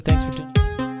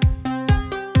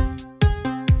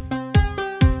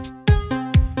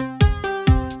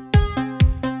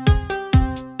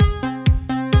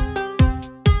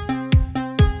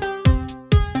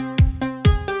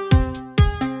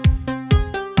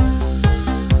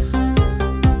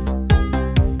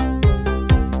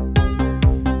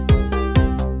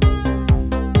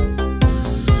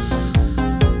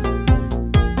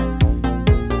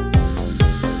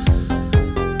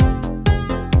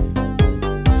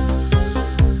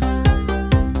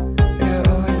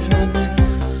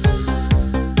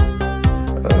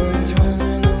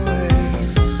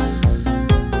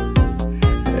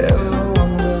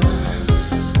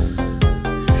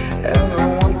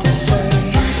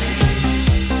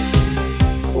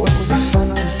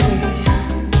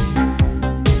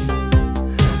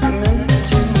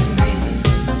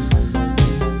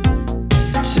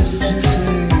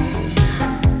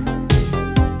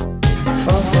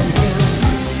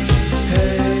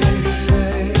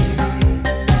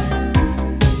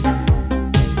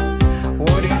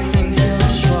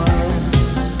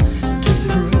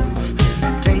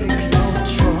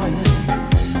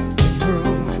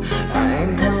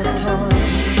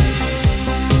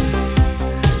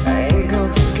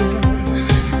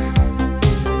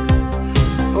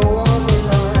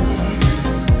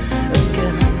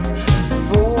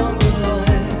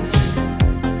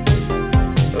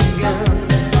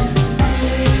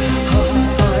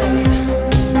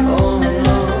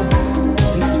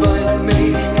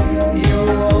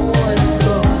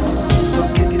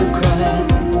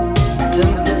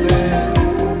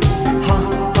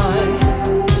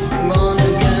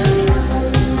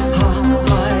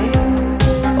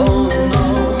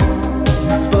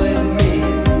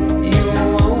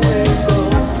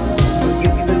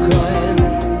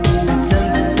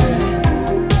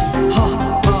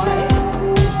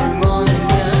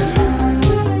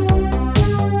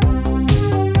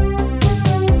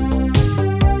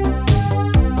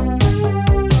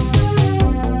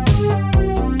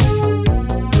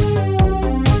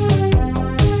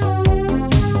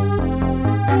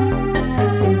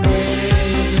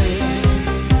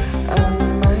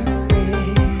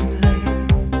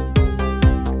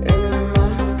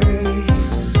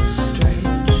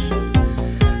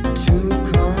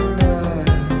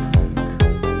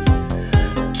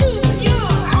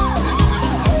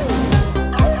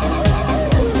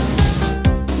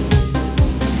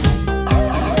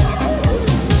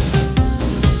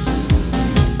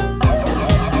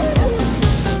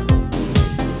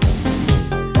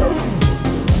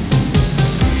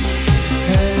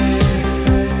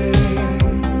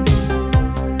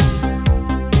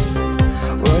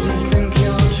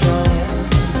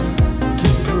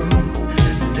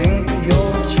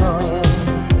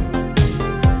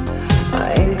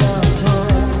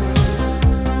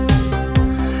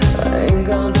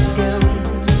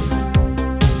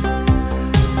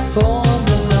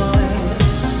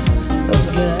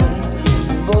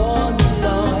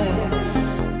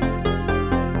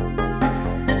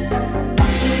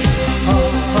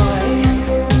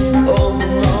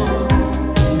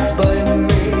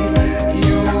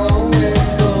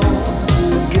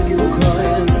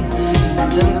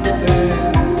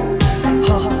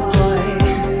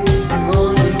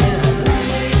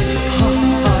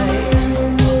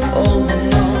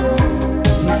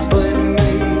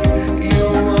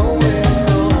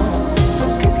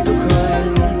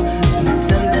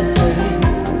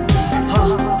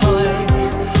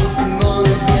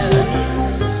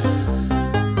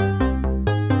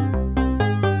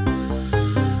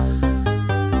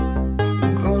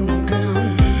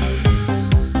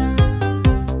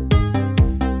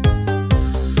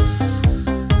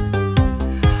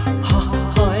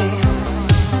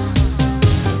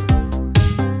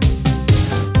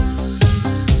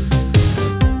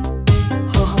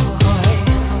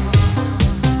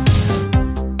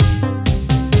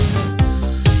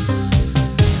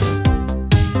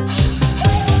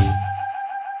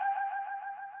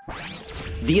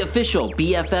The official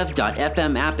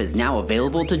BFF.FM app is now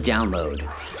available to download.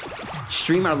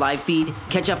 Stream our live feed,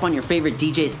 catch up on your favorite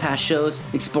DJ's past shows,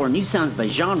 explore new sounds by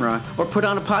genre, or put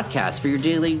on a podcast for your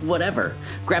daily whatever.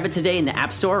 Grab it today in the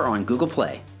App Store or on Google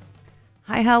Play.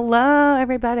 Hi, hello,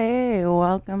 everybody.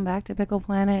 Welcome back to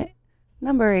Pickleplanet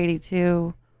number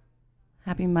 82.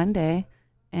 Happy Monday,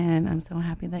 and I'm so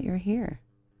happy that you're here.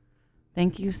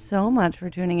 Thank you so much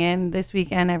for tuning in this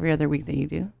week and every other week that you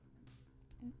do.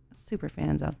 Super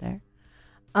fans out there.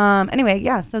 Anyway,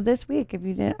 yeah, so this week, if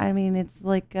you did, I mean, it's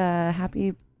like a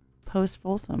happy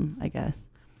post-Folsom, I guess.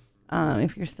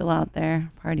 If you're still out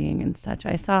there partying and such.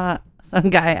 I saw some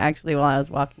guy actually while I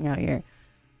was walking out here.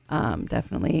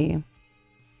 Definitely,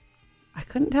 I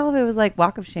couldn't tell if it was like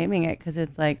walk of shaming it, because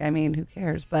it's like, I mean, who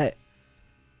cares? But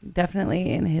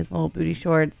definitely in his little booty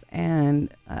shorts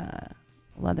and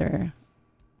leather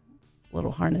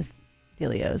little harness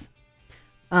dealios.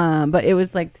 But it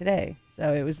was like today,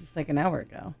 so it was just like an hour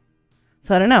ago.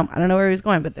 So I don't know where he was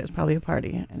going, but there's probably a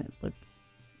party, and it looked,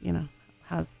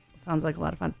 sounds like a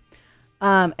lot of fun.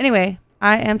 Anyway,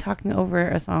 I am talking over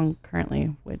a song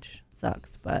currently, which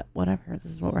sucks, but whatever.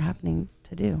 This is what we're happening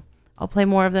to do. I'll play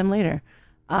more of them later.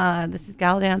 This is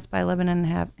Gal Dance by Lebanon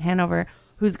Hanover,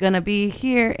 who's gonna be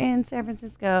here in San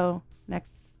Francisco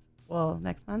next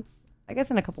month. I guess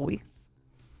in a couple weeks.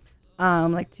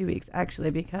 Like 2 weeks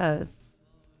actually, because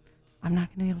I'm not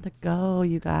going to be able to go,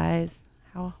 you guys.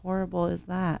 How horrible is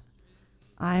that?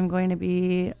 I'm going to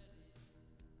be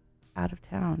out of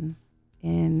town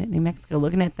in New Mexico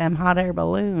looking at them hot air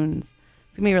balloons.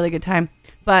 It's going to be a really good time.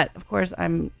 But, of course,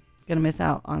 I'm going to miss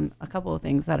out on a couple of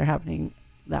things that are happening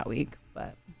that week.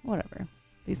 But whatever.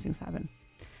 These things happen.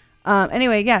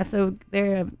 Anyway, yeah, so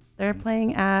they're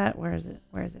playing at, where is it?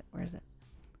 They're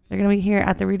going to be here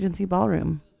at the Regency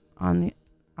Ballroom on the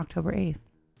October 8th.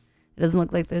 It doesn't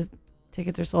look like the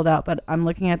tickets are sold out, but I'm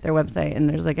looking at their website, and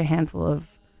there's like a handful of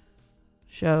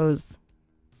shows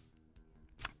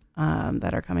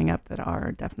that are coming up that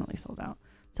are definitely sold out.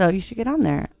 So you should get on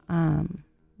there.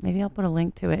 Maybe I'll put a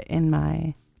link to it in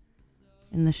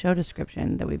the show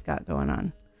description that we've got going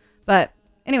on. But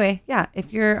anyway, yeah,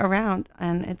 if you're around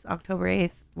and it's October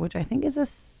 8th, which I think is a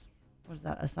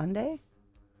Sunday?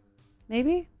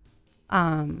 Maybe?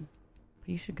 But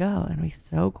you should go. It'll be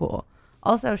so cool.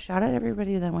 Also, shout out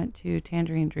everybody that went to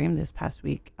Tangerine Dream this past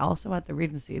week. Also at the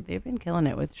Regency. They've been killing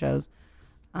it with shows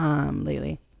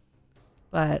lately.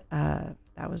 But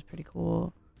that was pretty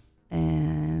cool.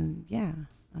 And yeah,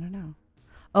 I don't know.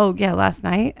 Oh, yeah, last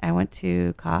night I went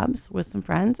to Cobb's with some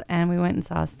friends, and we went and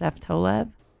saw Steph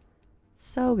Tolev.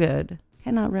 So good.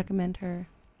 Cannot recommend her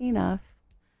enough.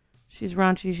 She's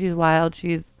raunchy. She's wild.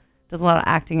 Does a lot of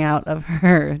acting out of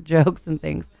her jokes and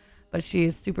things. But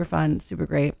she's super fun, super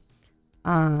great.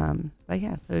 But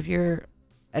yeah, so if you're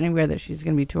anywhere that she's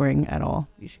going to be touring at all,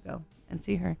 you should go and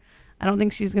see her. I don't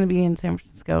think she's going to be in San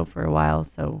Francisco for a while,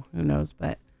 so who knows,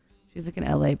 but she's like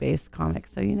an LA-based comic,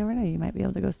 so you never know. You might be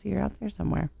able to go see her out there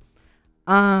somewhere.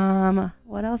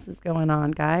 What else is going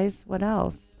on, guys? What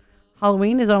else?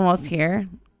 Halloween is almost here.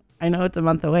 I know it's a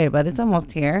month away, but it's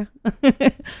almost here.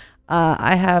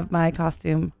 I have my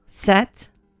costume set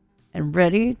and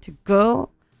ready to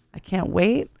go. I can't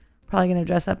wait. Probably going to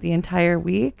dress up the entire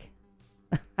week.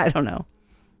 I don't know.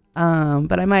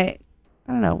 But I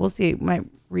don't know. We'll see. Might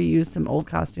reuse some old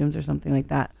costumes or something like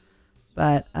that.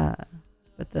 But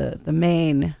the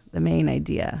main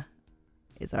idea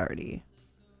is already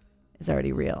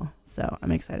real. So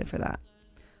I'm excited for that.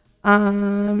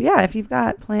 Yeah, if you've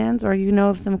got plans or you know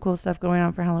of some cool stuff going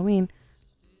on for Halloween,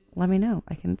 let me know.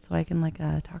 I can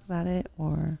talk about it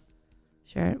or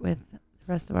share it with the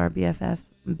rest of our BFF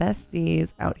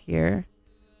besties out here.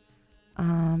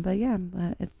 But yeah,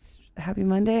 it's happy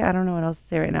Monday. I don't know what else to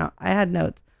say right now. I had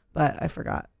notes, but I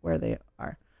forgot where they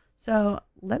are. So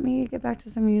let me get back to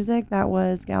some music. That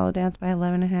was Gala Dance by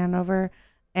Lebanon Hanover,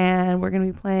 and we're going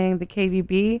to be playing the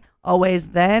KVB Always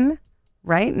Then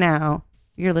right now.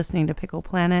 You're listening to Pickle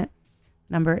Planet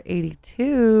number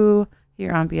 82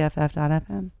 here on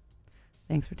BFF.FM.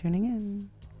 Thanks for tuning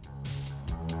in.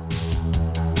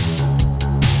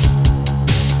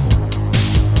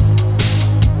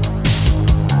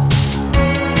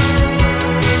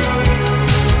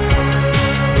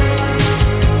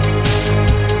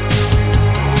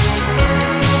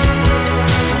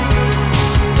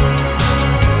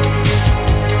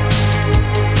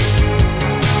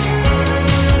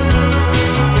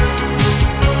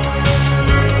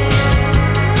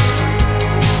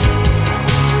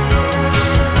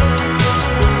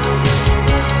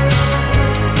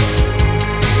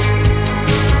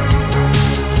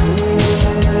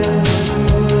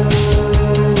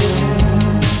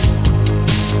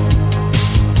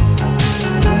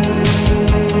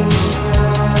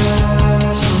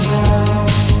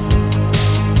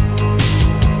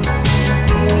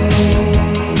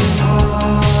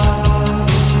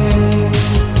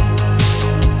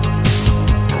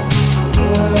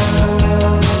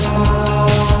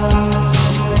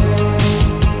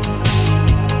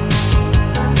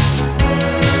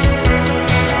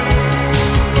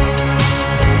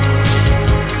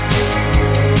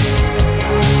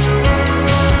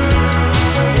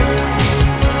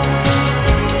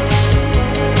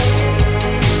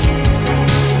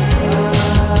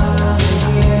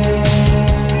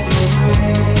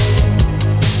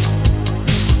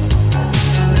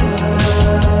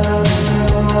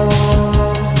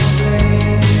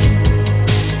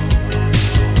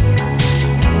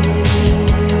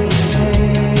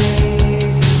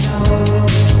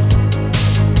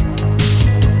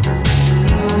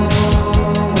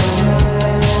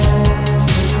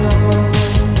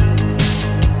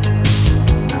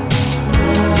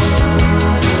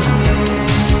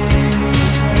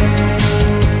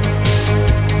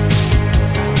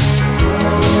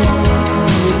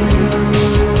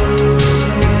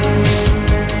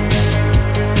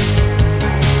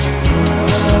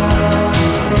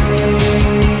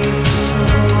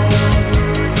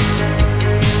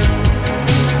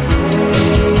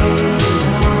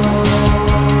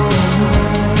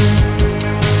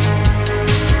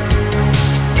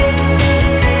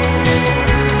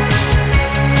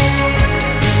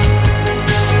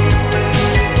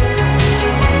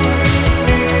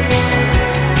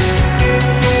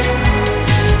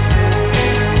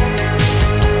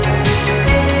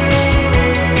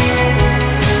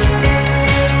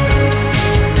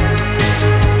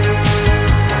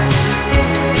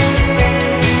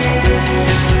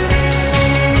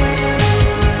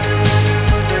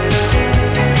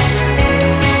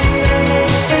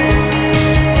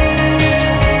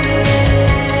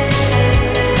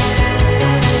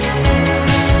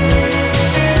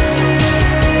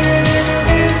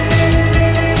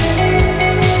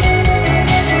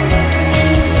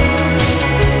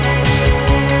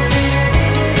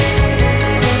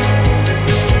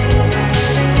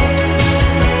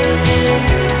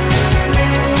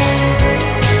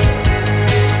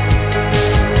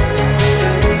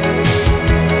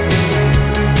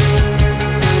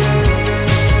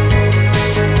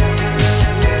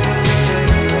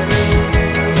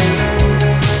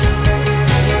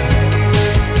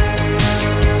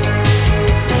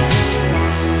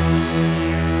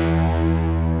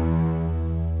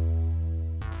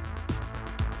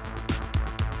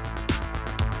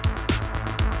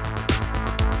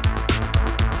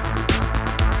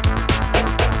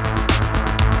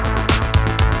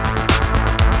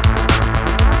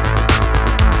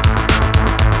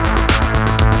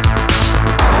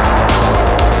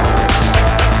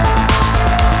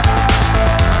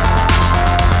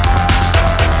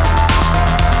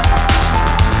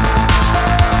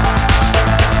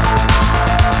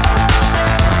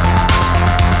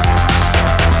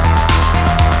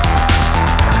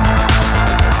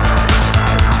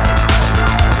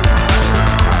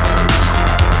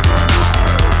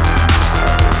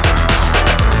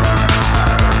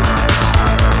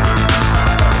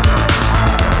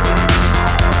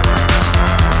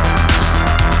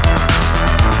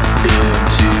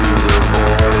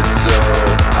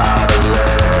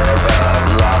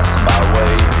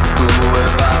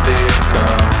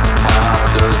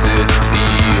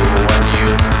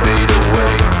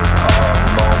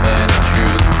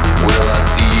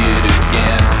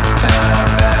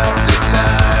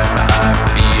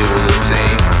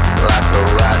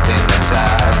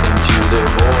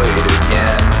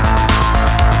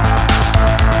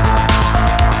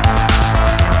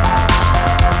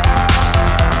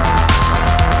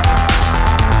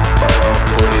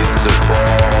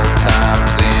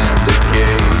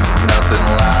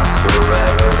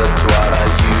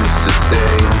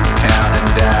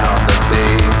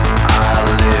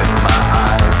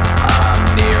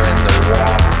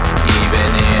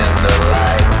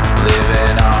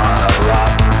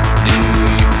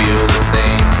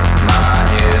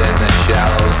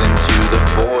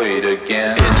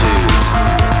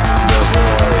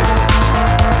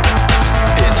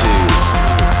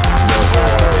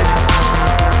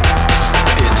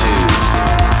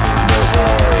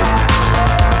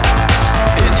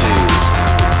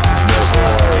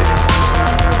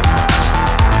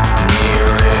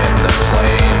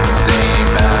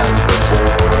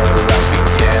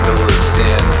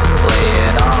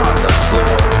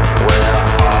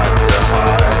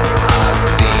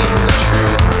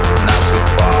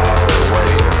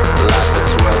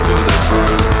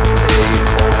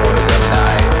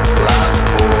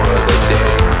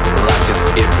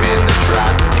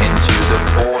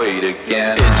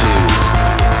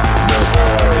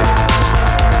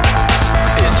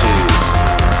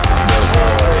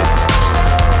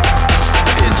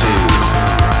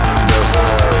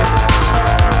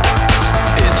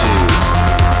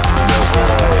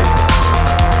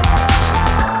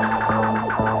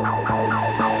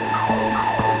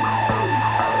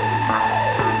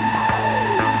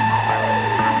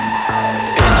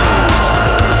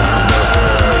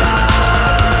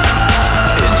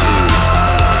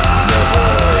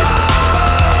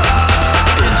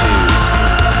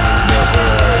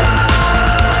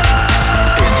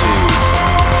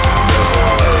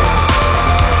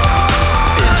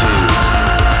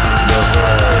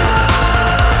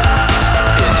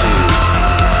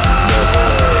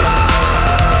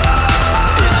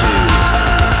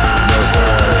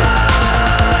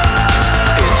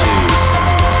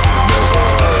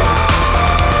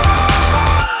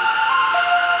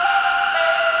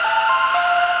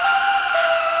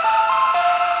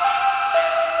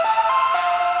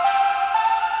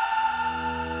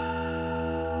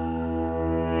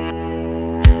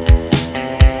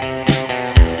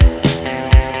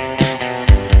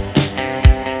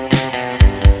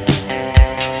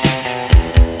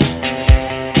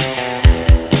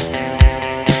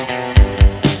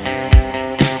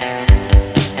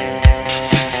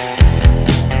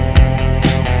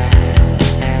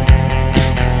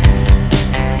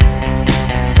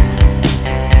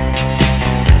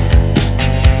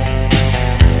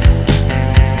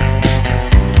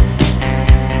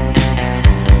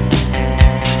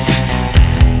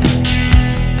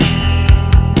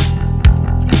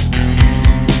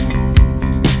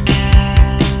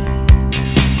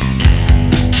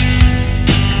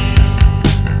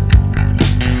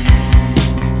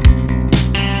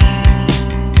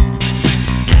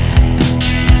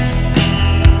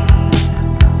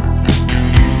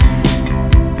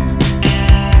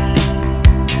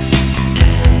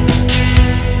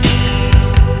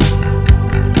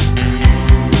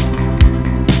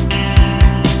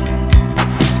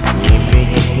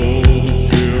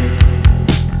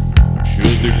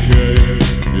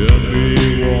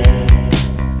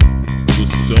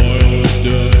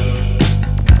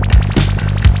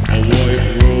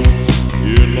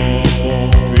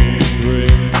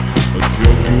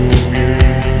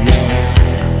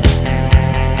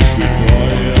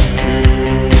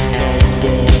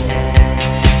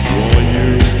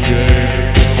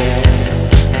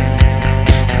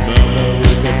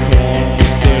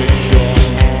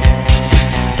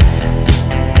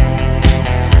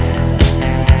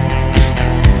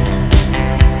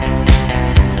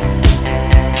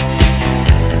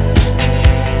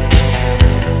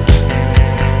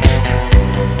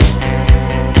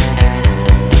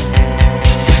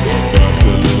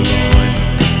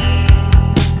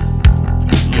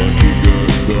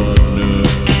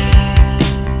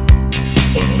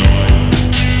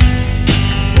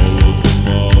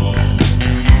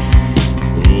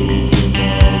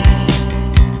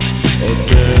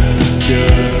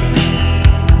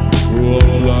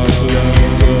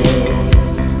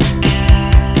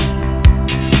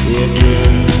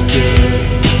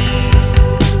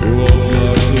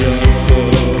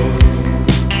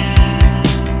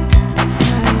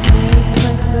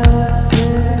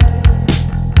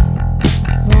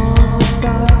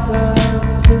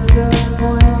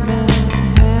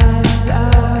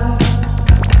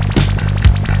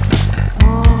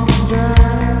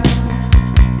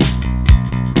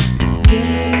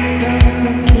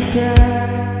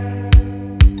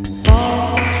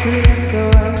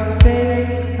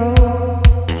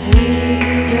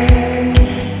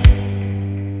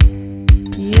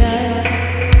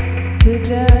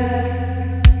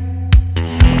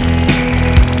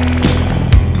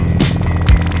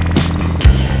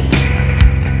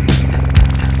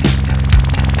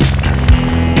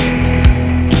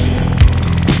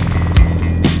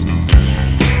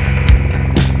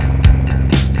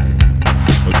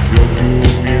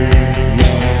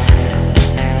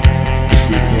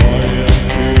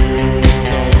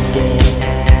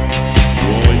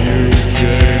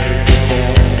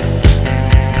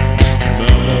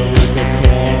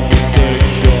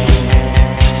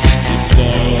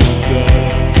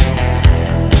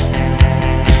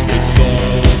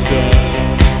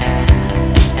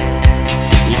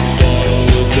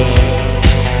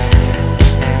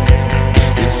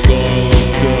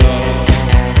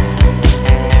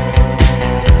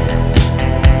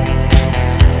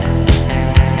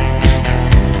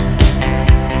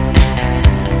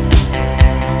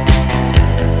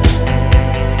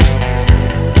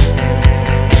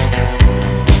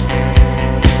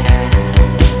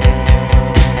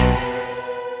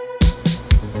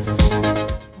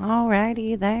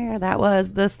 That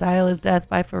was The Style is Death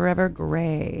by Forever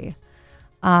Grey.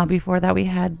 Before that, we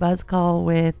had Buzzcall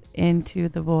with Into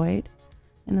the Void.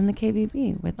 And then the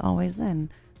KBB with Always Then,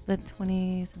 the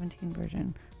 2017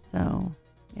 version. So,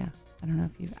 yeah. I don't know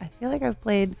if I feel like I've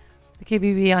played the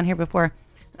KBB on here before.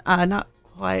 Not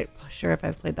quite sure if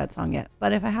I've played that song yet.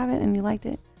 But if I haven't and you liked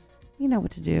it, you know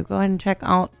what to do. Go ahead and check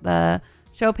out the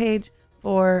show page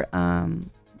for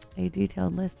a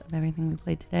detailed list of everything we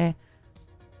played today.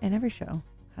 And every show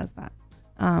has that.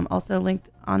 Also linked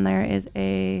on there is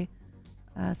a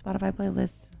Spotify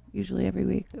playlist, usually every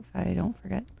week if I don't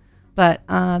forget. But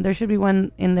there should be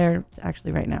one in there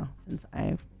actually right now, since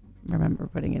I remember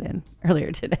putting it in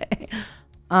earlier today.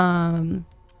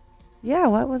 Yeah,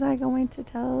 what was I going to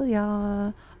tell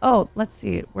y'all? Oh, let's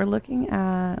see. We're looking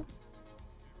at...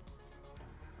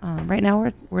 right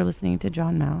now we're listening to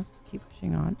John Mouse, Keep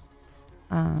Pushing On.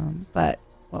 But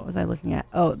what was I looking at?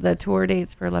 Oh, the tour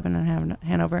dates for Lebanon and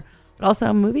Hanover. But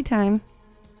also movie time.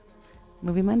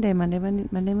 Movie Monday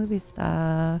movie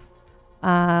stuff.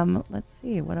 Let's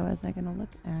see. What was I going to look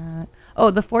at?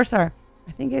 Oh, the 4-star.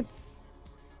 I think it's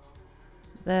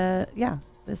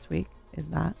this week is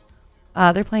that.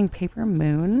 They're playing Paper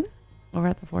Moon over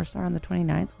at the 4-star on the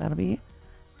 29th. That'll be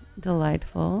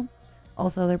delightful.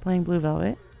 Also, they're playing Blue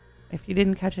Velvet. If you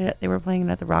didn't catch it, they were playing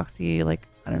it at the Roxy, like,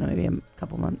 I don't know, maybe a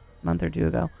couple month or two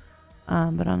ago.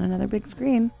 But on another big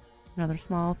screen, another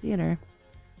small theater.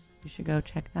 You should go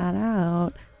check that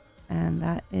out. And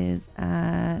that is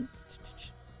at...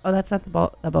 Oh, that's at the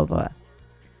Balboa.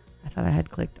 I thought I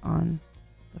had clicked on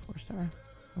the 4-star.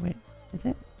 Oh, wait. Is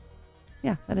it?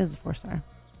 Yeah, that is the 4-star.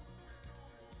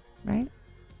 Right?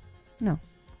 No.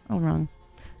 Oh, wrong.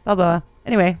 Balboa.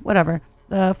 Anyway, whatever.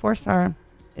 The 4-star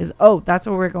is... Oh, that's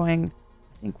where we're going,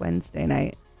 I think, Wednesday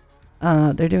night.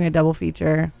 They're doing a double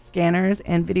feature. Scanners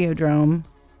and Videodrome.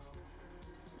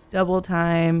 Double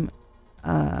time.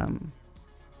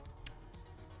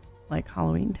 Like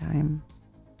Halloween time.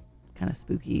 Kind of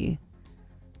spooky.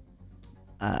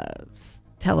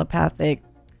 Telepathic.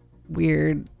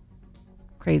 Weird.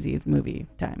 Crazy movie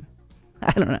time.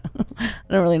 I don't know. I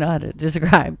don't really know how to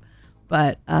describe.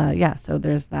 But yeah, so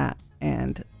there's that.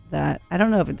 And that, I don't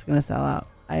know if it's going to sell out.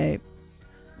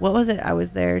 What was it? I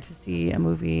was there to see a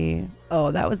movie.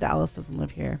 Oh, that was Alice Doesn't Live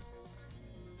Here.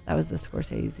 That was the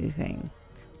Scorsese thing.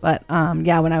 But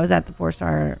yeah, when I was at the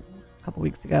 4-star a couple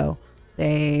weeks ago,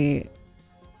 they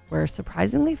were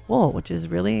surprisingly full, which is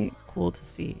really cool to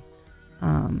see.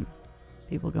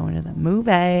 People going to the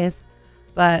movies.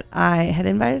 But I had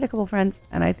invited a couple friends,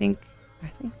 and I think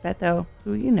Beto,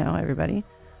 who you know, everybody,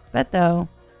 Beto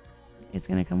is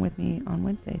going to come with me on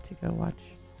Wednesday to go watch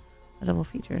a double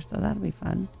feature, so that'll be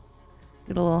fun.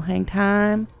 Get a little hang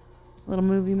time, a little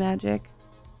movie magic.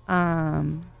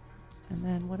 And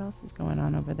then what else is going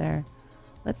on over there?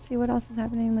 Let's see what else is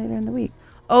happening later in the week.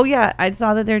 Oh, yeah, I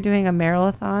saw that they're doing a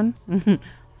Meryl-a-thon.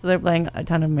 So they're playing a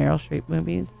ton of Meryl Streep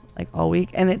movies, like, all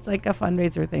week. And it's like a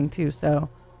fundraiser thing, too, so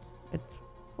it's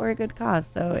for a good cause.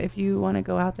 So if you want to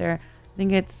go out there, I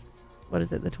think it's,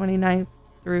 the 29th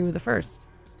through the 1st.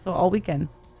 So all weekend.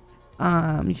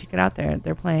 You should get out there.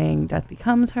 They're playing Death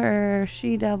Becomes Her,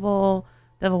 She-Devil,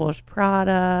 Devil Wears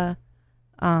Prada,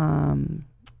 Mamma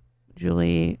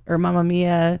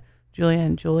Mia, Julia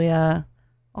and Julia,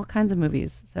 all kinds of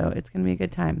movies. So it's going to be a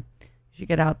good time. You should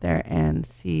get out there and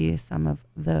see some of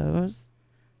those.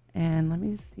 And let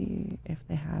me see if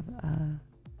they have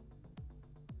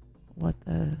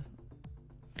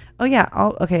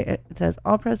it says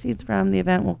all proceeds from the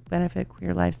event will benefit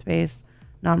Queer Life Space,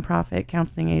 nonprofit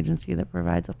counseling agency that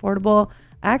provides affordable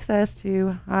access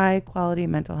to high quality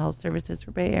mental health services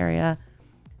for Bay Area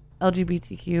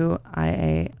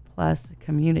LGBTQIA plus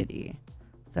community.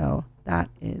 So that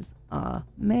is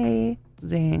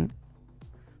amazing.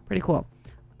 Pretty cool.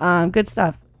 Good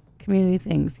stuff. Community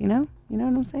things, you know what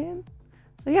I'm saying?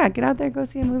 So yeah, get out there, go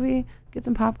see a movie, get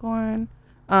some popcorn.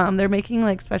 They're making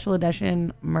like special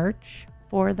edition merch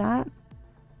for that.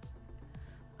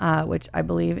 Which I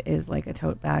believe is like a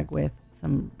tote bag with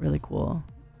some really cool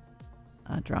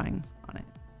drawing on it.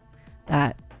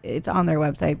 That it's on their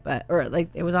website, or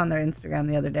it was on their Instagram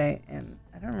the other day, and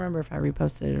I don't remember if I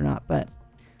reposted it or not. But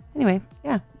anyway,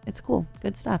 yeah, it's cool,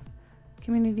 good stuff.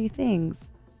 Community things.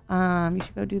 You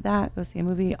should go do that. Go see a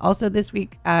movie. Also, this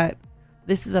week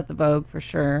this is at the Vogue for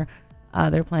sure.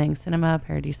 They're playing Cinema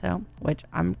Paradiso, which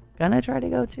I'm gonna try to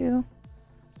go to.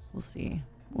 We'll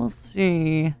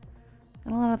see.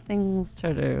 Got a lot of things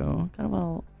to do. Got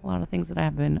a lot of things that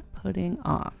I've been putting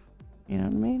off. You know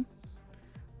what I mean?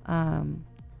 And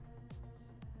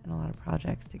a lot of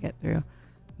projects to get through.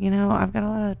 You know, I've got a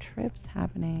lot of trips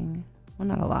happening. Well,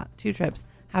 not a lot. 2 trips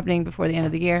happening before the end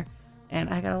of the year. And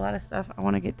I got a lot of stuff I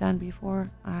want to get done before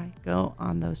I go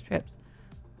on those trips.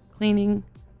 Cleaning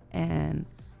and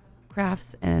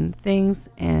crafts and things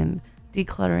and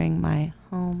decluttering my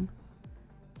home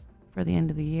for the end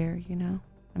of the year, you know?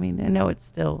 I mean, I know it's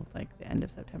still like the end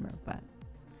of September, but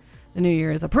the new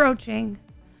year is approaching.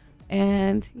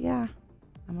 And yeah,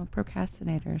 I'm a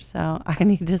procrastinator, so I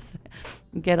need to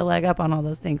get a leg up on all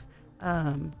those things.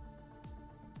 Anyway,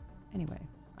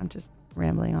 I'm just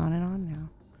rambling on and on now.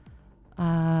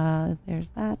 There's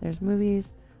that. There's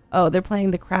movies. Oh, they're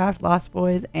playing The Craft, Lost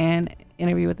Boys, and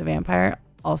Interview with the Vampire,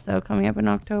 also coming up in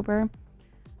October.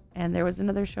 And there was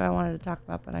another show I wanted to talk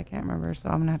about, but I can't remember, so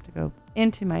I'm going to have to go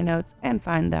into my notes and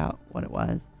find out what it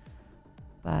was.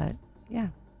 But yeah,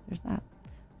 there's that.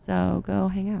 So go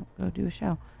hang out. Go do a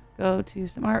show. Go to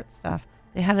some art stuff.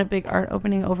 They had a big art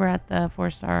opening over at the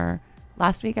 4-Star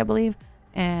last week, I believe.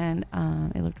 And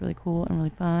it looked really cool and really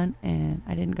fun. And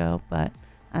I didn't go, but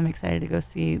I'm excited to go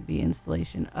see the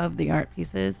installation of the art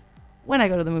pieces when I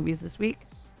go to the movies this week.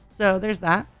 So there's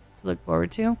that to look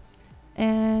forward to.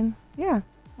 And yeah,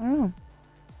 I don't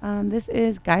know. This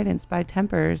is Guidance by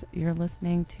Tempers. You're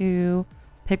listening to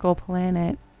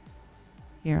Pickleplanet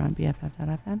here on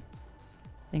BFF.FM.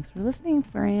 Thanks for listening,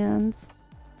 friends.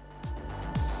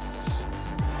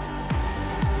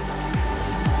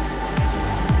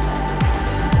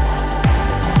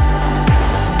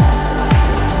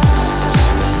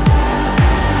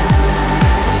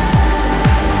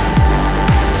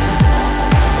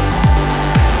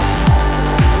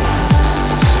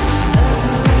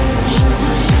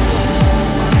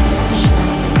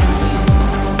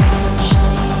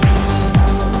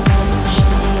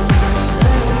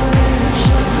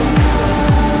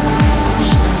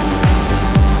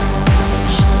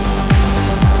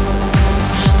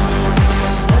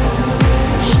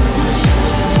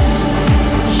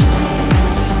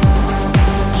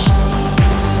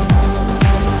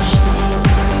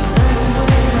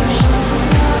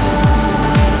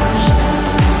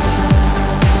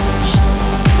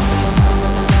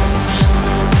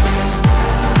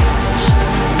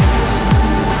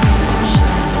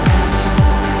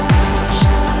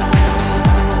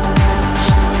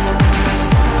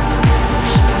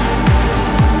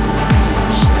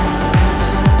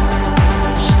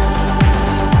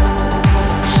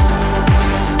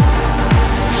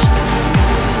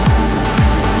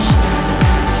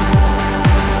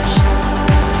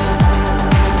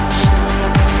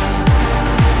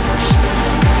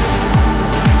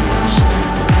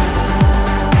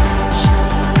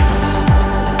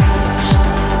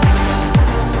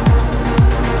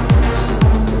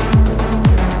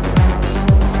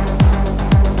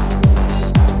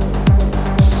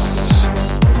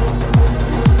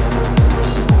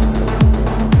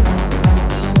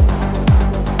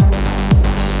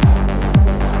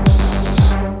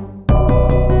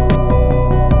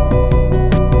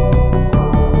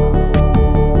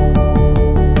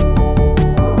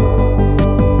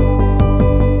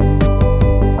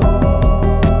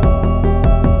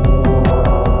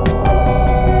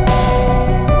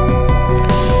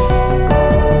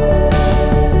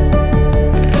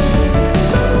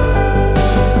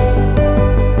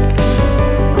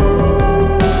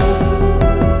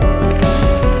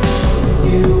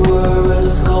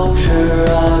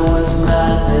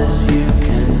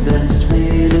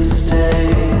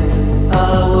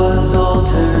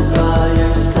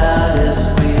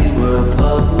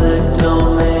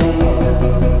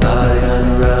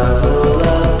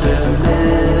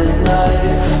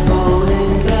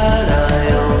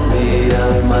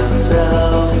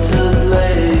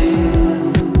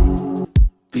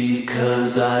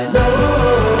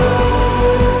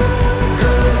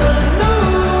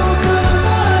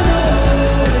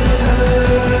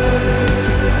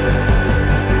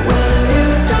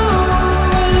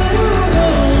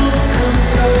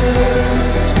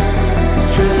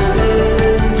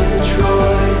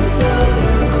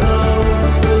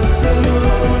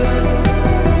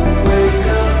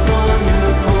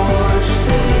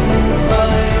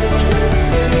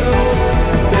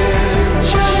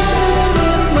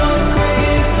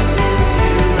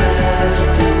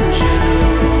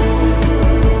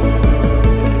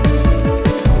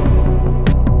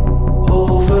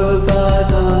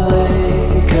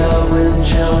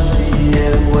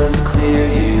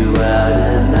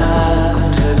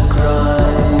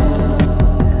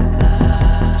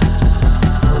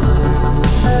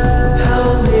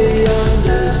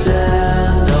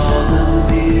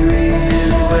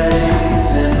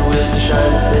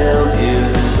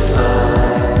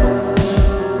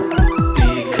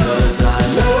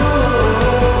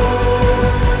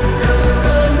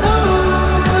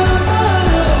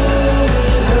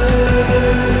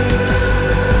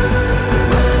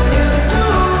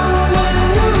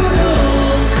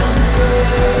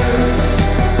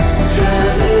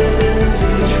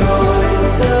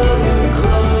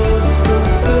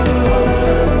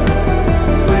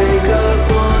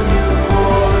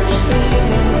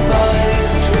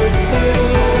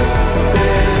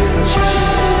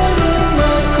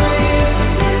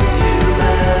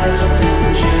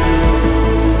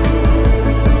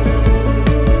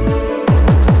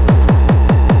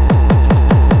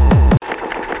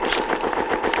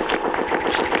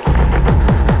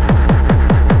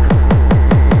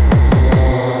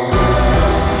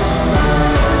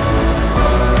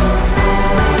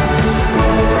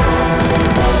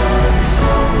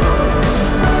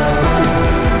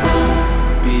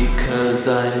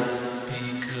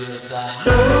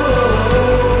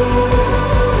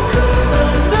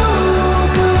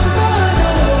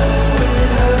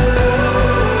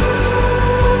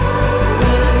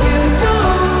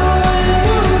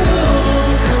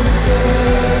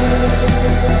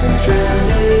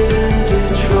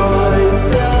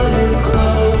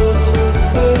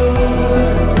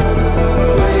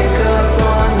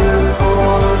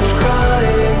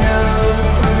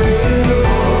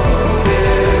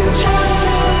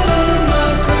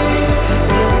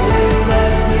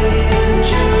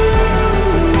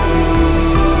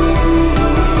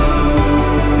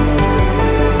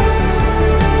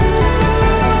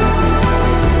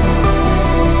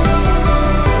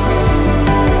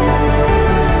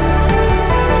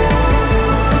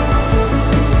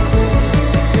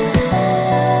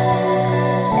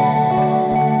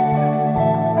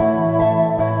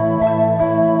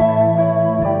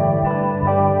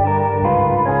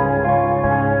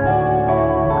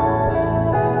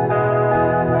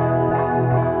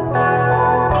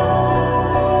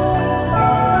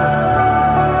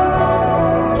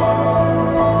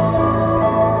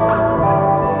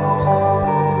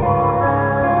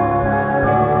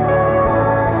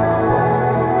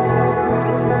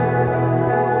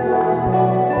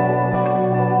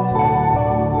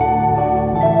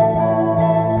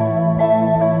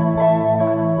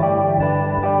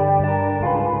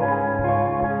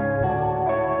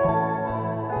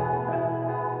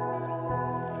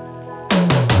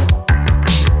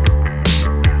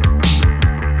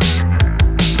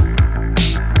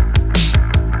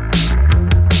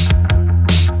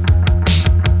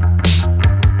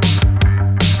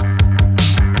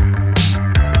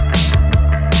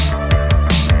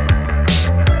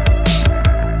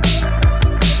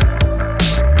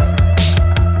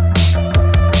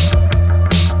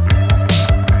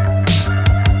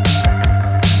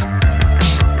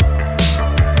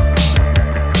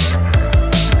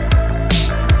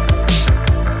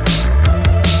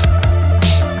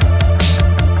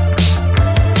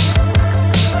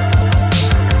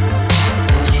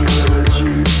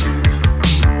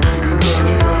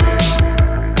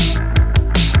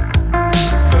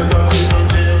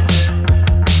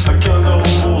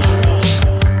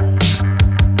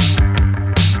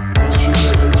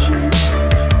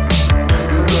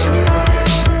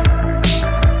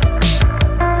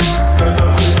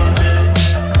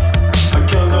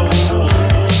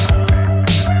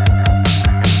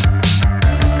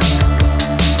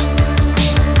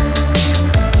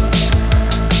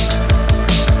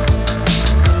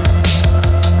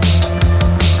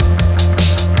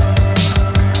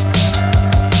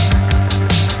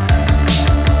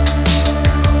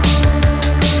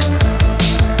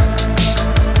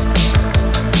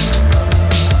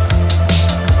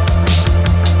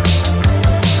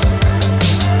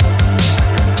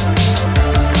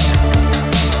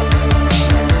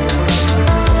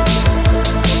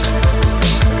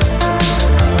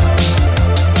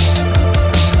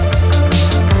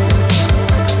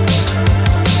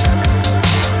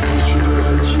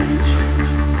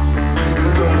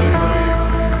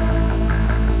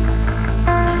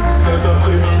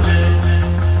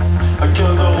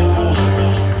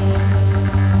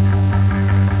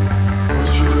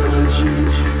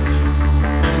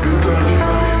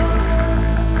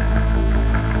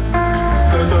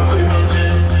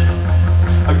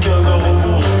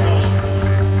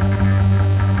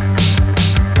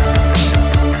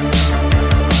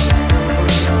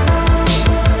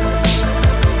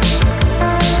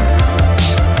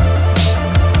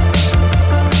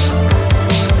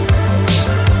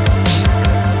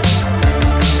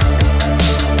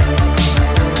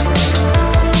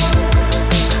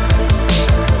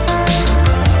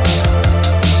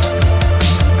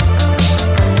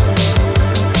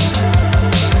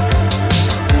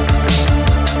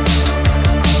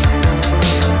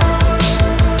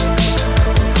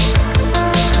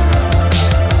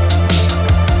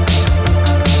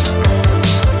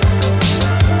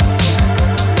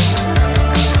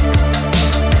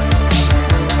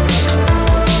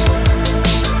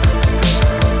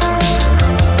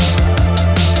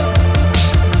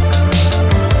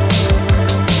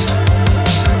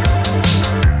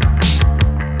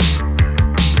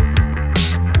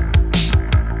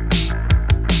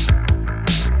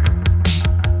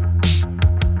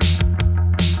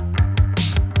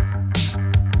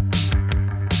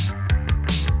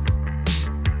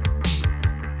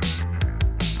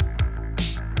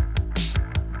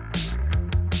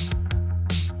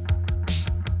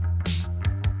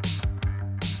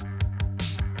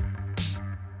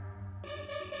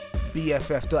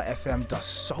 BFF.FM does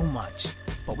so much,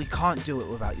 but we can't do it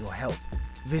without your help.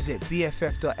 Visit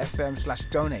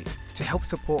BFF.FM/donate to help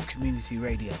support community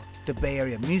radio, the Bay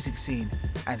Area music scene,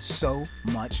 and so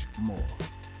much more.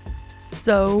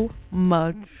 So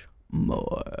much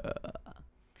more.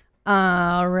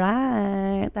 All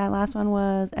right. That last one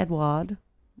was Edward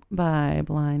by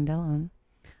Blind Dylan.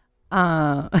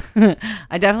 I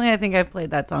think I've played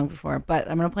that song before, but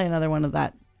I'm going to play another one of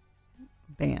that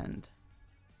band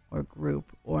or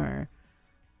group or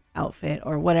outfit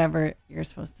or whatever you're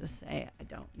supposed to say. I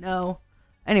don't know.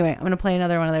 Anyway, I'm going to play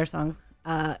another one of their songs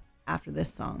after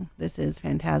this song. This is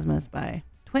Phantasmas by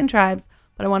Twin Tribes,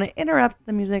 but I want to interrupt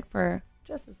the music for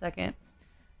just a second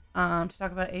to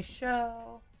talk about a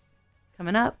show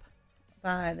coming up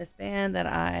by this band that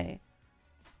I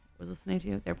was listening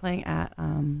to. They're playing at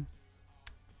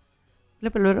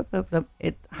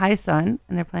it's High Sun,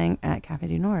 and they're playing at Cafe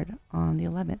du Nord on the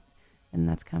 11th, and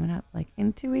that's coming up like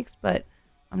in 2 weeks, but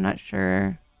I'm not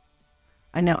sure.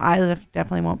 I know I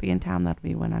definitely won't be in town. That'll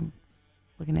be when I'm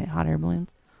looking at hot air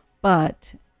balloons,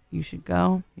 but you should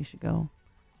go. It's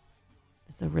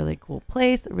a really cool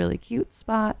place, a really cute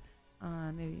spot.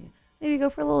 Maybe go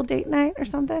for a little date night or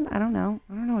something. I don't know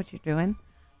what you're doing,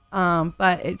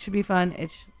 but it should be fun.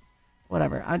 It's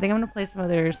whatever. I think I'm gonna play some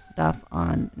other stuff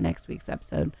on next week's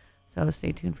episode, so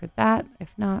stay tuned for that.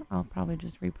 If not, I'll probably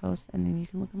just repost and then you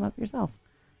can look them up yourself.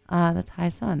 That's High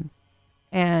Sun,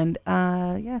 and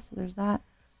so there's that.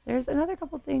 There's another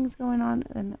couple things going on,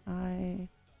 and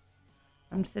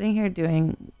I'm sitting here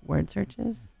doing word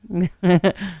searches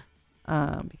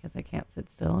because I can't sit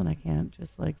still and I can't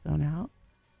just like zone out.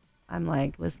 I'm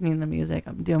like listening to music.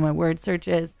 I'm doing my word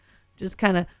searches, just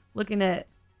kind of looking at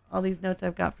all these notes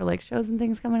I've got for like shows and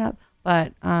things coming up.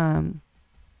 But I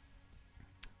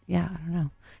don't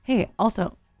know. Hey,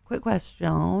 also, quick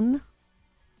question.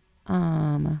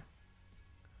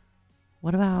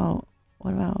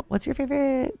 What's your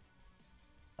favorite?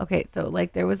 Okay, so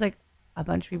like there was like a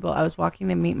bunch of people. I was walking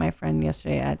to meet my friend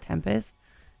yesterday at Tempest,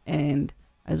 and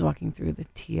I was walking through the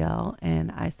TL, and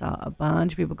I saw a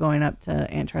bunch of people going up to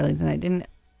Aunt Charlie's, and I didn't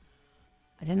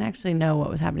actually know what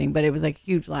was happening, but it was like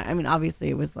huge line. I mean, obviously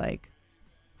it was like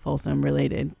Folsom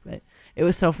related, but it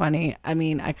was so funny. I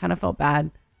mean, I kind of felt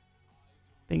bad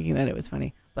thinking that it was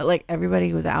funny, but like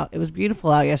everybody was out. It was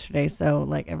beautiful out yesterday, so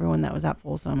like everyone that was at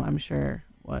Folsom, I'm sure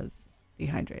was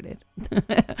dehydrated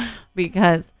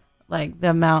because like the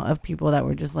amount of people that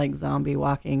were just like zombie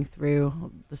walking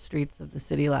through the streets of the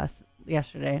city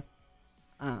yesterday.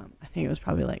 I think it was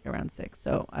probably like around 6.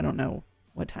 So I don't know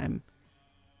what time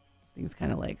things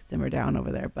kind of like simmer down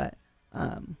over there, but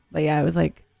yeah, it was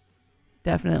like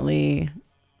definitely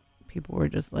people were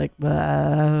just like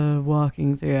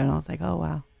walking through, and I was like, oh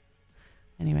wow.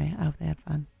 Anyway, I hope they had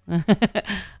fun.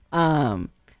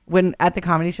 When at the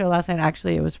comedy show last night,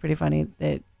 actually, it was pretty funny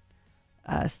that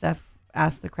Steph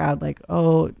asked the crowd like,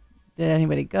 oh, did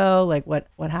anybody go? Like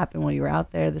what happened while you were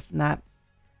out there? This and that.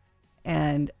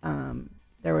 And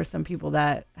there were some people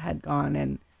that had gone,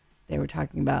 and they were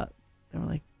talking about, they were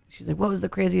like, she's like, what was the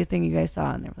craziest thing you guys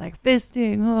saw? And they were like,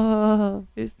 fisting,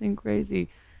 fisting crazy.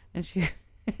 And she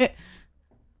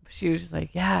was just like,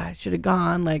 yeah, I should have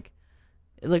gone. Like,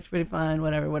 it looked pretty fun,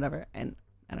 whatever. And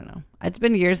I don't know. It's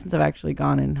been years since I've actually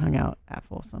gone and hung out at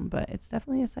Folsom, but it's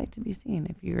definitely a sight to be seen.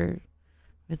 If you're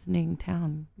visiting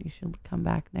town, you should come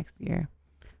back next year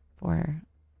for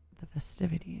the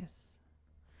festivities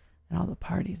and all the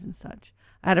parties and such.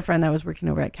 I had a friend that was working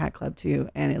over at Cat Club too,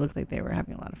 and it looked like they were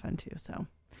having a lot of fun too. So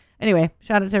anyway,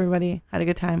 shout out to everybody. Had a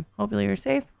good time. Hopefully you're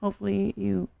safe. Hopefully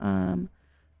you are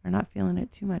not feeling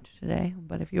it too much today.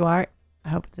 But if you are, I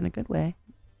hope it's in a good way.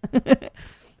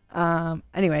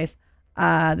 Anyways,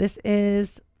 this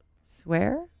is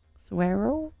Swearer.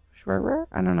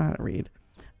 I don't know how to read.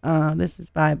 This is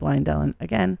by Blind Dylan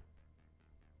again.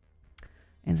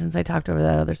 And since I talked over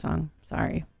that other song,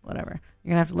 sorry, whatever.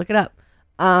 You're gonna have to look it up.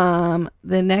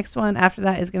 The next one after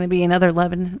that is gonna be another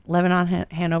Lebanon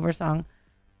Hanover song,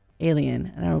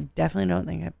 Alien. And I definitely don't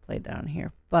think I've played that on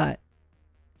here, but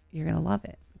you're gonna love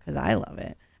it because I love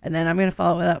it. And then I'm gonna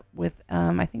follow it up with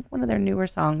I think one of their newer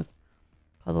songs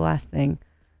called The Last Thing,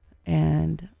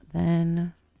 and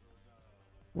then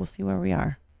we'll see where we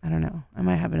are. I don't know. I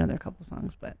might have another couple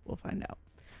songs, but we'll find out.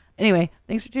 Anyway,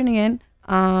 thanks for tuning in.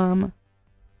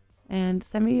 And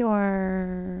send me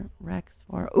your recs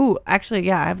for... Ooh, actually,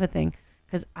 yeah, I have a thing.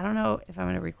 Because I don't know if I'm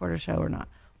going to record a show or not.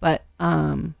 But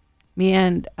me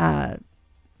and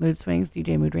Mood Swings,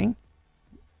 DJ Mood Ring,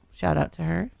 shout out to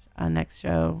her. Next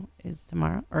show is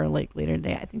tomorrow, or like later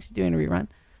today. I think she's doing a rerun.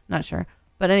 Not sure.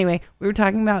 But anyway, we were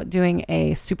talking about doing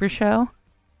a super show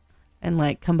and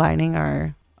like combining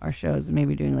our our shows and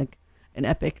maybe doing like an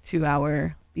epic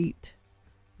 2-hour beat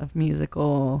of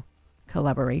musical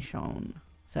collaboration.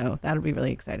 So that'll be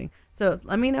really exciting. So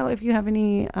let me know if you have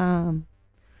any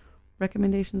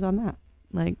recommendations on that.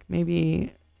 Like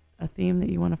maybe a theme that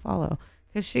you want to follow.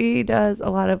 Because she does a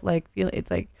lot of like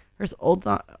it's like her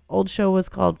old show was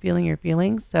called Feeling Your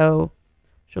Feelings. So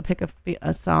she'll pick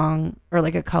a song or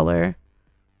like a color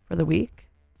for the week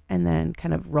and then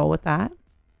kind of roll with that.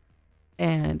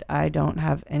 And I don't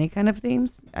have any kind of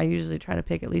themes. I usually try to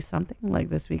pick at least something. Like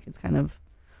this week it's kind of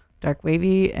dark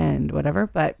wavy and whatever,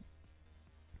 but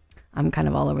I'm kind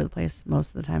of all over the place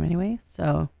most of the time anyway.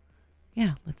 So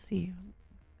yeah, let's see.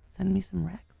 Send me some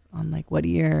recs on like what do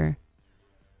you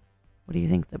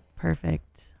think the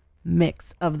perfect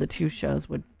mix of the two shows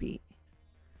would be?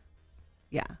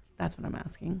 Yeah, that's what I'm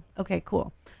asking. Okay,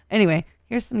 cool. Anyway,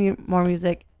 here's some more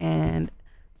music and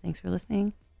thanks for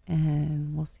listening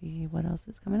and we'll see what else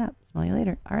is coming up. Smell you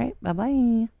later. All right,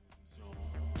 bye-bye.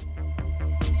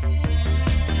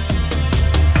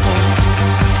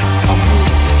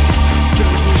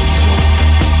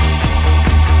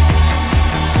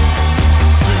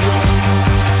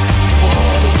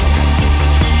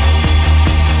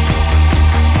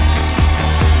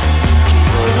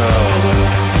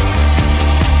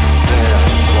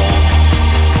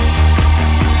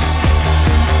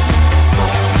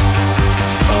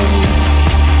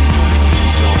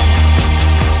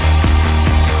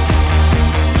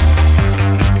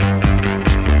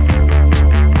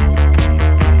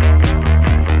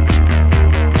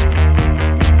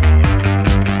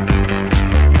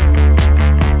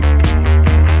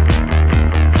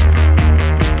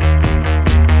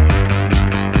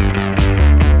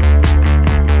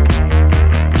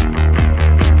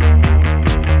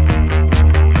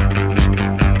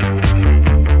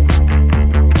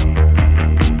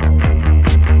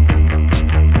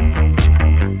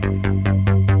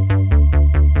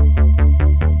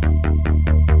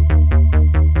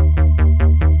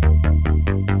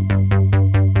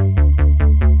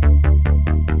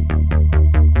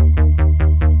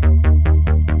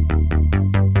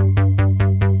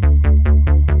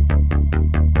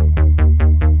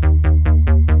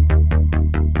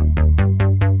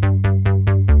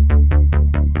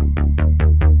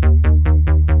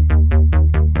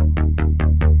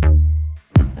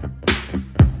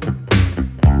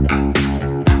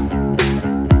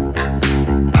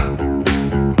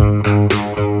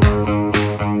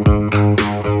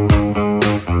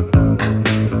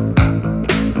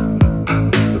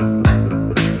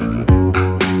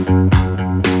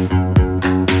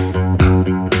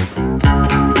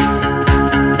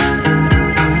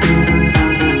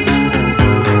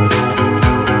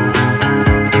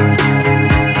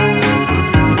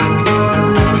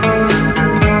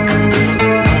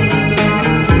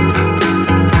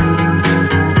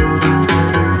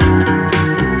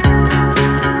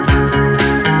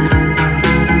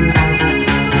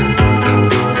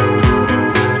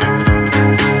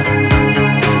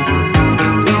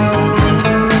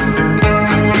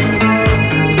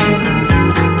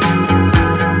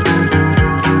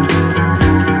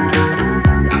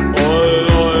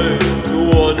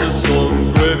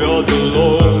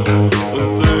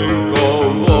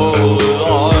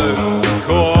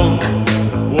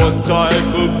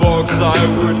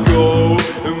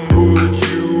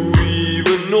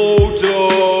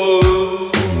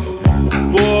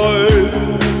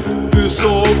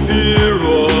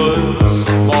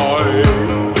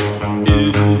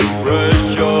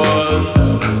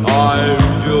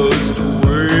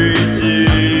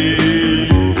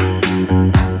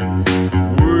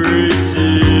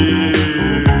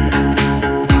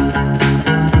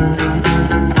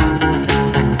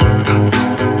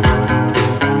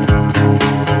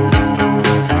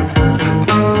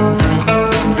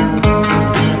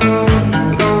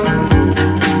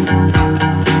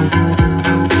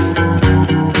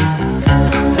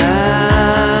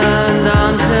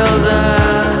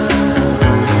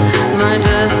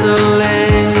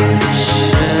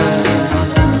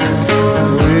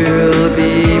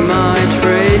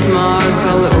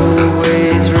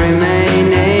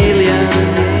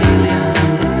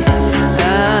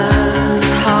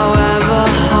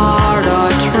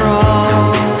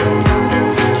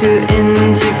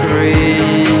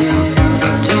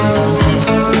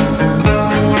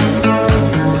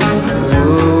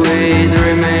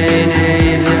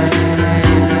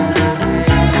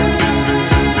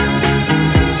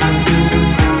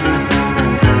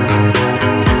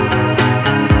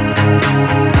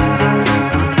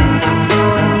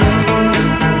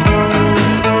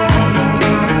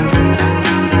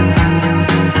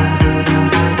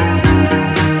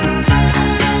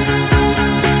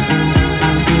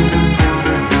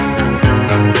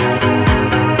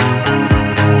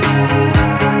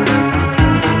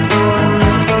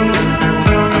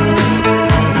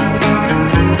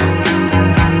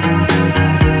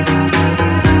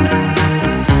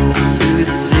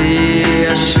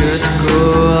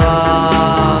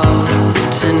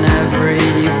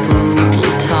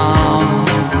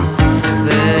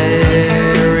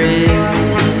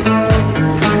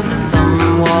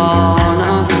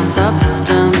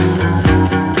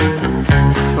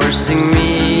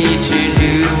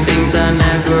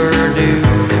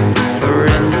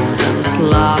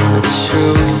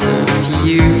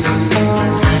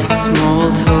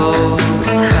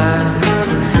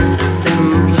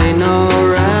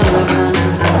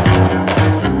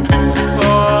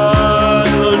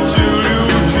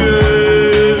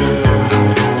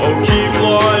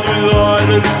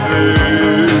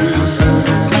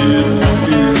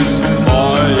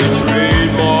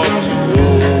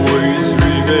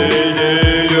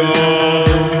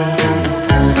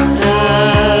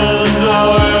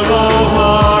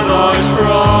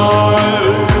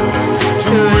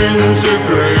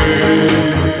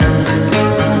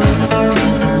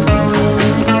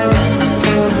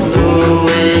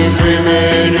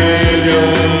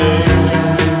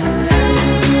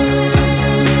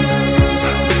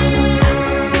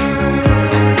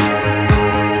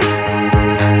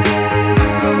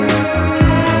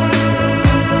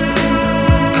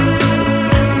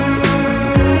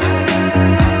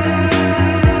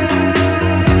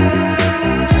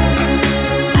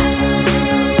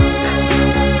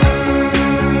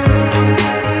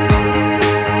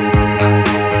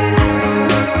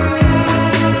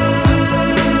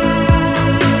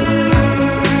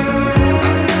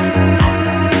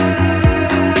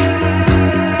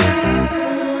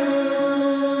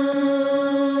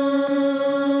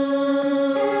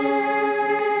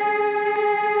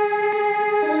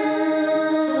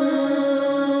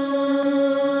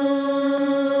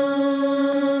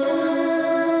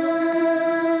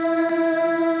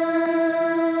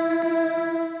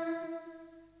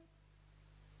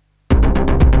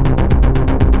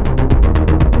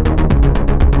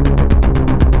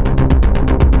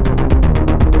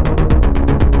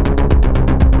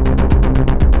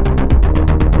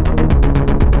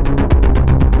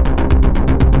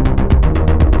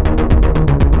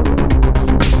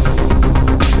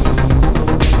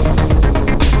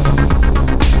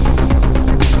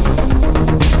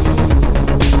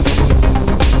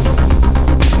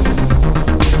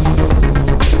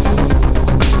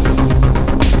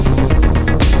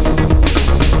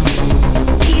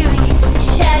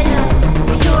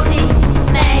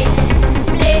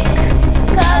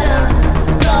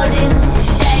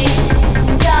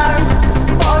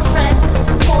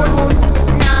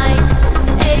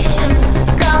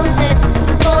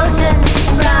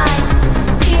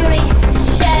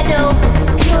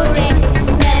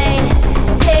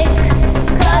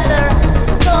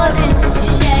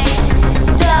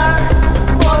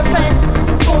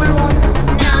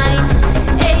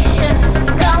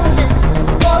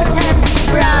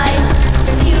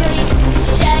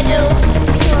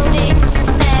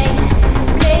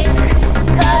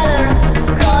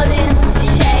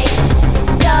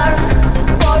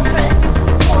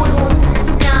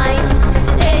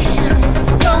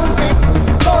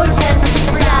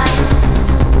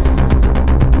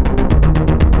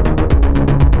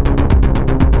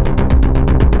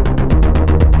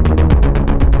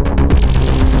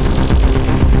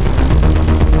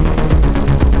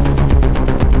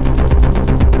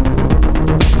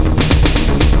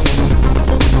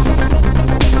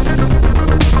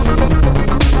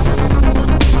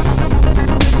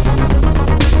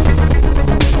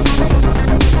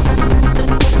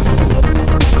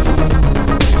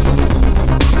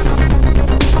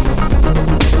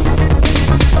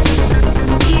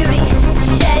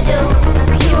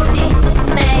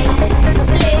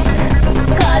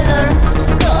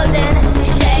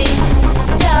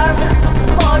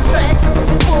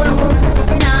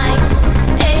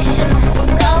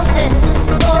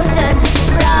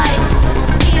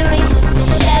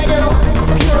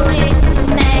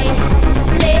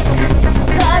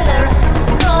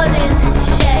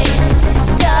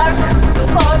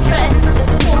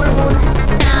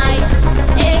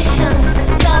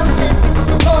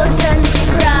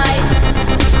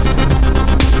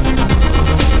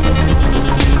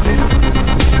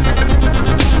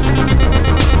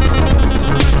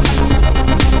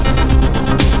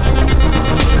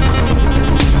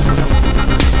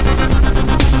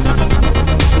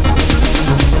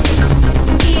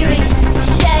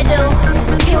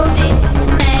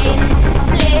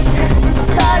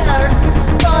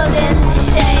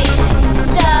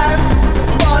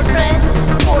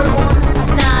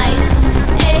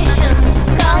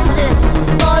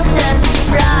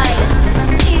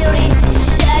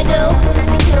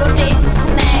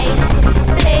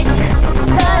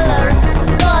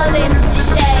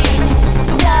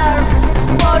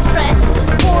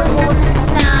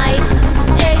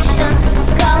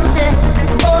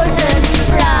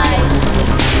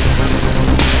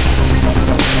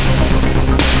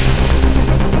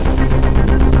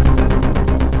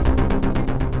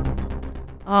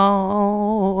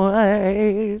 always.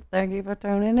 Thank you for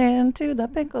tuning in to the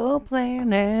Pickle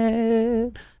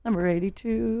Planet, number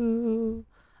 82.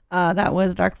 That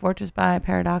was Dark Fortress by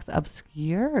Paradox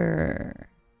Obscure.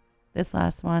 This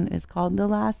last one is called The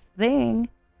Last Thing.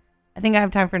 I think I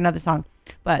have time for another song,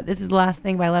 but this is The Last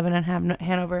Thing by Levin and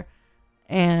Hanover.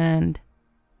 And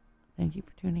thank you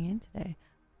for tuning in today.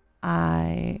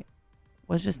 I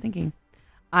was just thinking,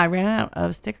 I ran out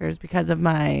of stickers because of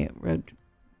my road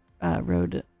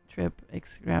trip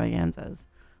extravaganzas.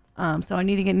 So I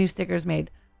need to get new stickers made,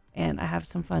 and I have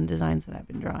some fun designs that I've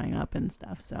been drawing up and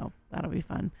stuff. So that'll be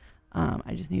fun.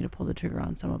 I just need to pull the trigger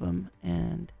on some of them,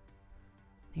 and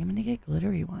I think I'm going to get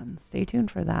glittery ones. Stay tuned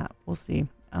for that. We'll see.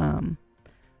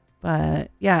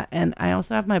 But yeah, and I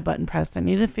also have my button pressed. I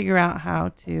need to figure out how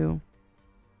to,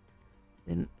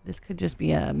 and this could just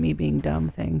be a me being dumb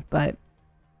thing, but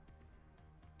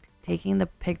taking the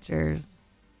pictures,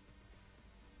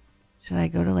 should I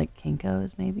go to like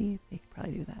Kinko's maybe? They could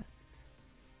probably do that.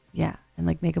 Yeah, and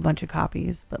like make a bunch of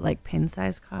copies, but like pin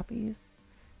size copies.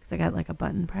 Because I got like a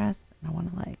button press, and I want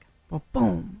to like, well,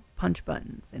 boom, punch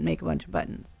buttons and make a bunch of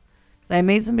buttons. Because I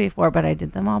made some before, but I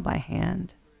did them all by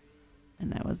hand.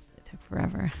 And it took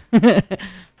forever.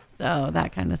 So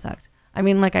that kind of sucked. I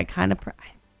mean, like I kind of,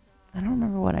 I don't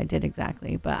remember what I did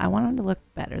exactly, but I wanted to look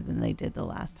better than they did the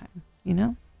last time, you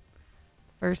know?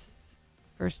 First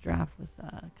draft was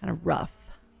kind of rough.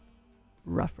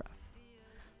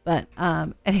 But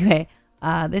anyway,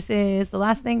 this is The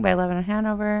Last Thing by Levin and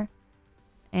Hanover.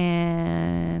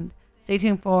 And stay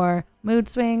tuned for Mood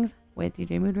Swings with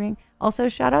DJ Mood Ring. Also,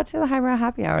 shout out to the Highbrow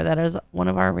Happy Hour. That is one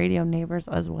of our radio neighbors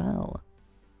as well.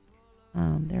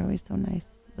 They're always so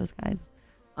nice, those guys.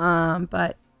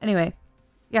 But anyway,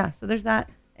 yeah, so there's that.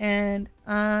 And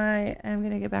I am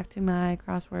going to get back to my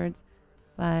crosswords.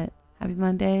 But happy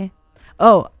Monday.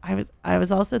 Oh, I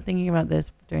was also thinking about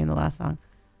this during the last song.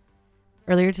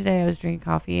 Earlier today, I was drinking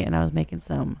coffee and I was making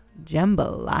some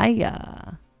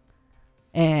jambalaya.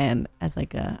 And as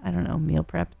like a, I don't know, meal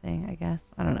prep thing, I guess.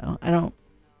 I don't know. I don't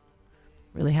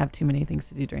really have too many things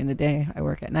to do during the day. I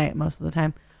work at night most of the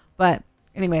time. But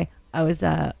anyway, I was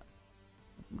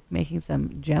making some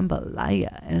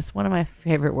jambalaya. And it's one of my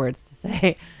favorite words to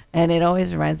say. And it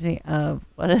always reminds me of,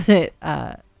 what is it?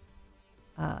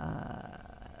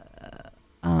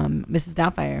 Mrs.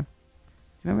 Doubtfire.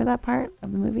 Do you remember that part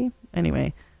of the movie?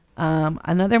 Anyway,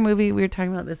 another movie we were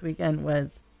talking about this weekend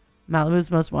was Malibu's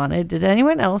Most Wanted. Did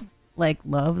anyone else like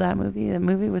love that movie? The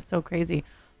movie was so crazy,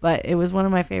 but it was one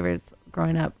of my favorites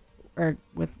growing up, or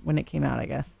when it came out. I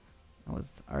guess I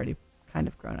was already kind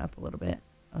of grown up a little bit.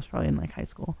 I was probably in like high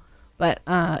school, but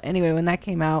anyway, when that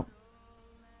came out,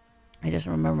 I just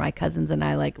remember my cousins and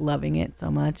I like loving it so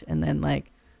much. And then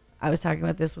like I was talking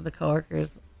about this with the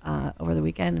coworkers over the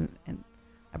weekend, and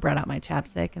I brought out my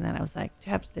chapstick, and then I was like,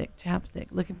 chapstick,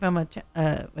 looking for my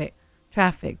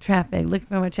traffic, looking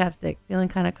for my chapstick, feeling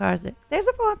kind of carsick. There's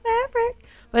a Ford Maverick.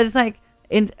 But it's like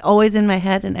always in my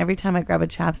head, and every time I grab a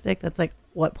chapstick, that's like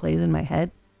what plays in my head.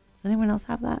 Does anyone else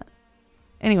have that?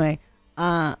 Anyway,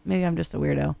 maybe I'm just a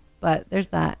weirdo, but there's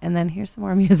that. And then here's some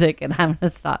more music, and I'm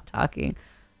going to stop talking.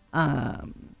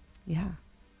 Yeah.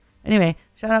 Anyway,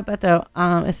 shout out Beto.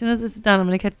 As soon as this is done, I'm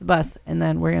going to catch the bus, and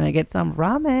then we're going to get some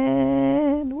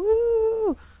ramen.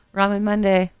 Woo! Ramen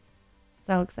Monday.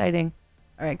 So exciting.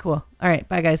 All right, cool. All right,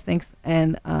 bye, guys. Thanks.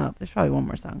 And there's probably one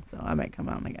more song, so I might come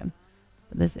on again.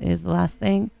 But this is The Last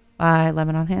Thing by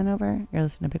Lebanon Hanover. You're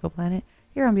listening to Pickle Planet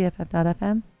here on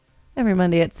BFF.FM every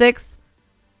Monday at 6,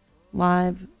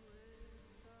 live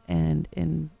and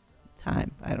in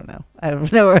time. I don't know. I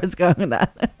don't know where it's going with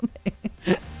that.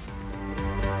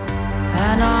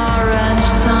 An orange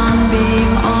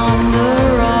sunbeam on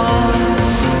the rock.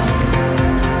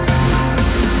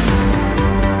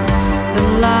 The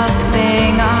last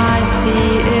thing I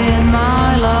see in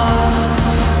my life,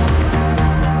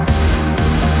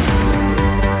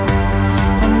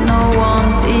 and no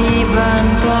one's even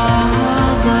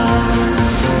bothered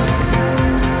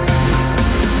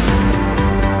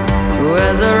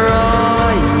whether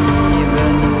I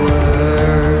even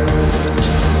worked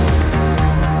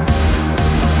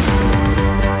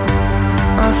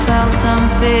or felt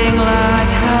something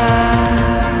like happiness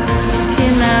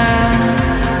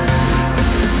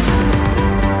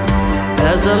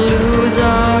as I lose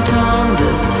out on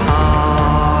this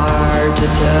heart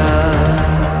attack.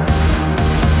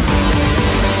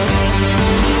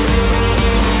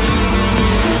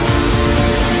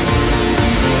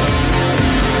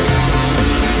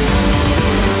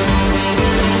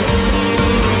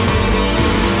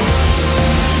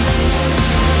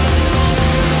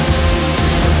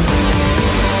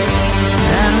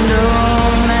 And no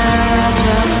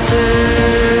matter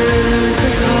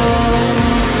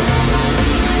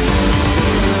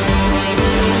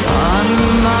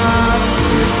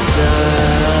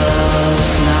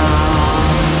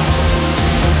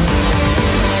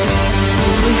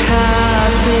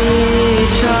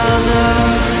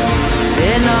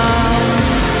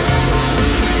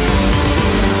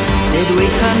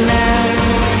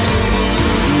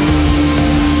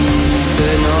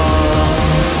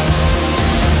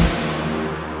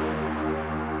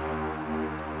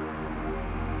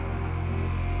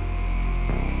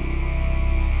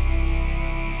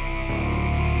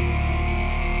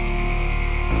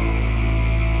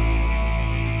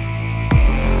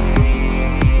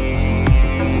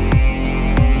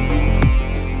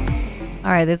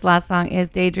All right, this last song is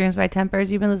Daydreams by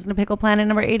Tempers. You've been listening to Pickle Planet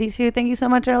number 82. Thank you so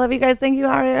much. I love you guys. Thank you.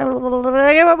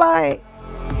 Bye-bye.